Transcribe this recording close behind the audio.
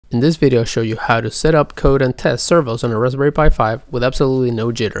In this video, I'll show you how to set up, code, and test servos on a Raspberry Pi 5 with absolutely no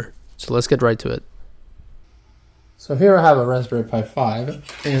jitter. So let's get right to it. So here I have a Raspberry Pi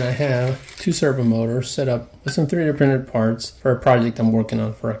 5 and I have two servo motors set up with some 3D printed parts for a project I'm working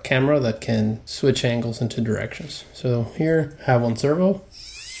on for a camera that can switch angles into directions. So here I have one servo,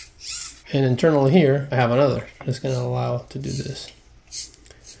 and internally here I have another that's going to allow to do this.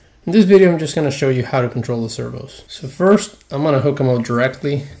 In this video, I'm just going to show you how to control the servos. So first, I'm going to hook them up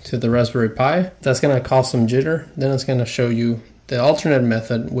directly to the Raspberry Pi. That's going to cause some jitter. Then it's going to show you the alternate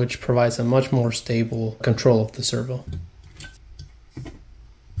method, which provides a much more stable control of the servo.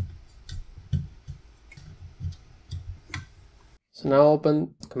 So now I'll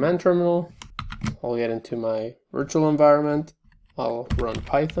open the command terminal. I'll get into my virtual environment. I'll run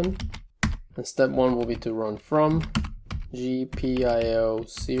Python. And step one will be to run from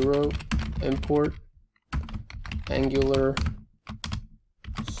GPIO0 import Angular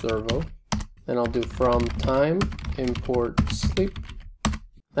servo. Then I'll do from time import sleep.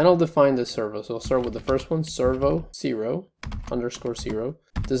 Then I'll define the servo. So I'll start with the first one, servo 0 _ 0.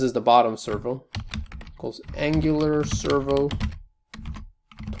 This is the bottom servo. Equals Angular servo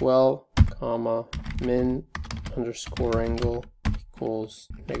 12, min _ angle equals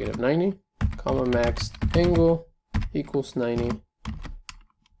 -90, max angle equals 90.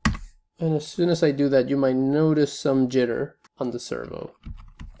 And as soon as I do that, you might notice some jitter on the servo.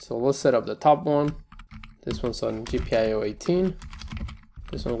 So let's set up the top one. This one's on GPIO 18.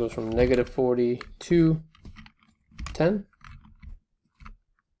 This one goes from -40 to 10.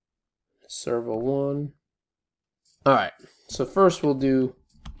 Servo 1. Alright, so first we'll do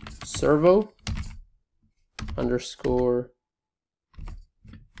servo _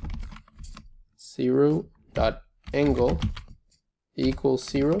 0 dot angle equals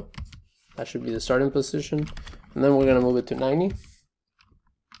 0. That should be the starting position. And then we're going to move it to 90.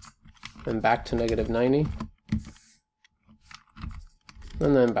 And back to -90.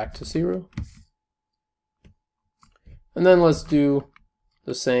 And then back to 0. And then let's do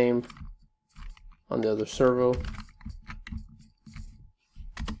the same on the other servo.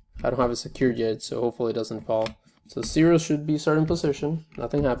 I don't have it secured yet, so hopefully it doesn't fall. So 0 should be starting position.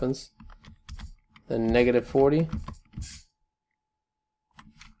 Nothing happens. Then -40.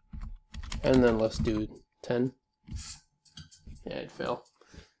 And then let's do 10. Yeah, it fell.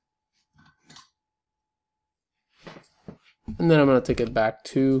 And then I'm going to take it back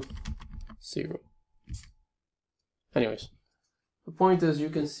to 0. Anyways, the point is, you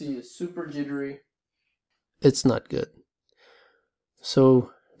can see it's super jittery. It's not good.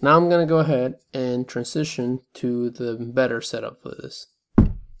 So now I'm going to go ahead and transition to the better setup for this.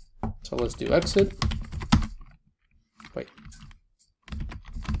 So let's do exit. Wait.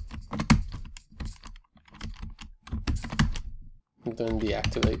 And then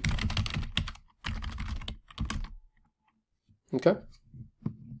deactivate. Okay.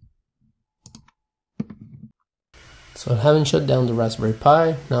 So having shut down the Raspberry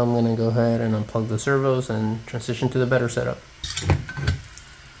Pi, now I'm going to go ahead and unplug the servos and transition to the better setup.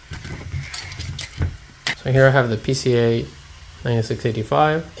 So here I have the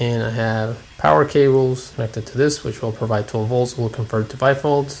PCA9685 and I have power cables connected to this, which will provide 12 volts, will convert to 5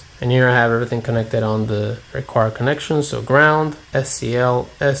 volts. And here I have everything connected on the required connections, so ground, SCL,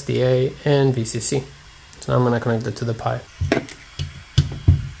 SDA, and VCC. So now I'm going to connect it to the Pi.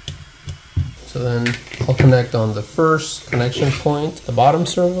 So then I'll connect on the first connection point, the bottom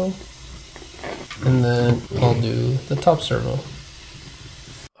servo, and then I'll do the top servo.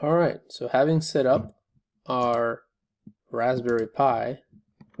 Alright, so having set up our Raspberry Pi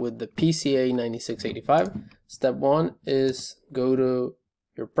with the PCA9685, step one is go to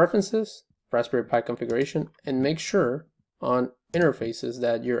your preferences, Raspberry Pi configuration, and make sure on interfaces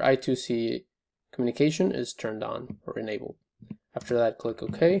that your I2C communication is turned on or enabled. After that, click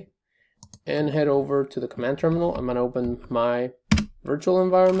OK and head over to the command terminal. I'm going to open my virtual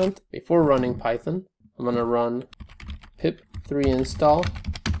environment. Before running Python, I'm going to run pip 3 install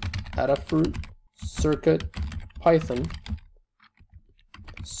Adafruit circuit Python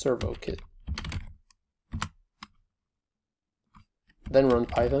servo kit. Then run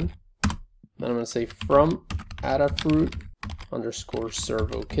Python. Then I'm going to say from Adafruit _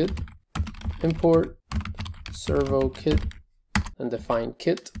 servo kit import servo kit and define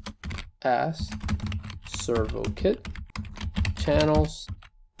kit as servo kit channels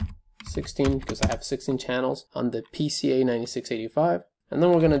 16, because I have 16 channels on the PCA9685. And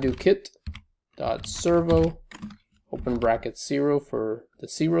then we're going to do kit.servo open bracket 0 for the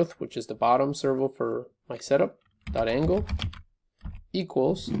 0th, which is the bottom servo for my setup, .angle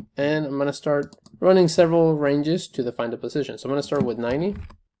equals, and I'm going to start running several ranges to define the position. So I'm going to start with 90,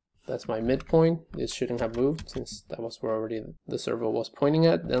 That's my midpoint. It shouldn't have moved since that was where already the servo was pointing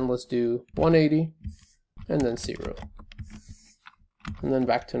at. Then let's do 180 and then 0. And then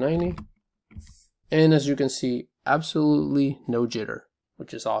back to 90. And as you can see, absolutely no jitter,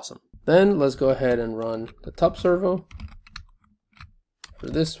 which is awesome. Then let's go ahead and run the top servo. For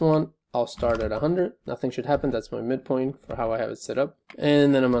this one, I'll start at 100. Nothing should happen. That's my midpoint for how I have it set up.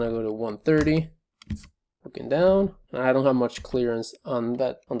 And then I'm going to go to 130. Looking down, and I don't have much clearance on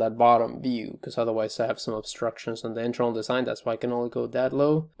that bottom view because otherwise I have some obstructions on the internal design. That's why I can only go that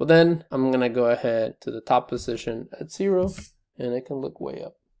low. But then I'm gonna go ahead to the top position at 0, and it can look way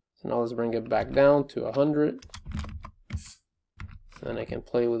up. So now let's bring it back down to 100, and I can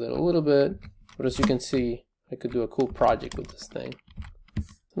play with it a little bit. But as you can see, I could do a cool project with this thing.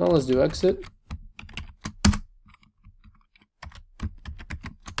 So now let's do exit.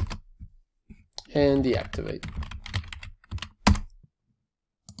 And deactivate.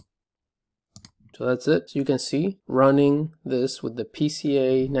 So that's it. So you can see running this with the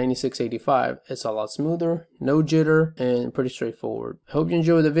PCA9685, it's a lot smoother, no jitter, and pretty straightforward. I hope you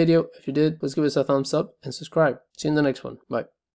enjoyed the video. If you did, please give us a thumbs up and subscribe. See you in the next one. Bye.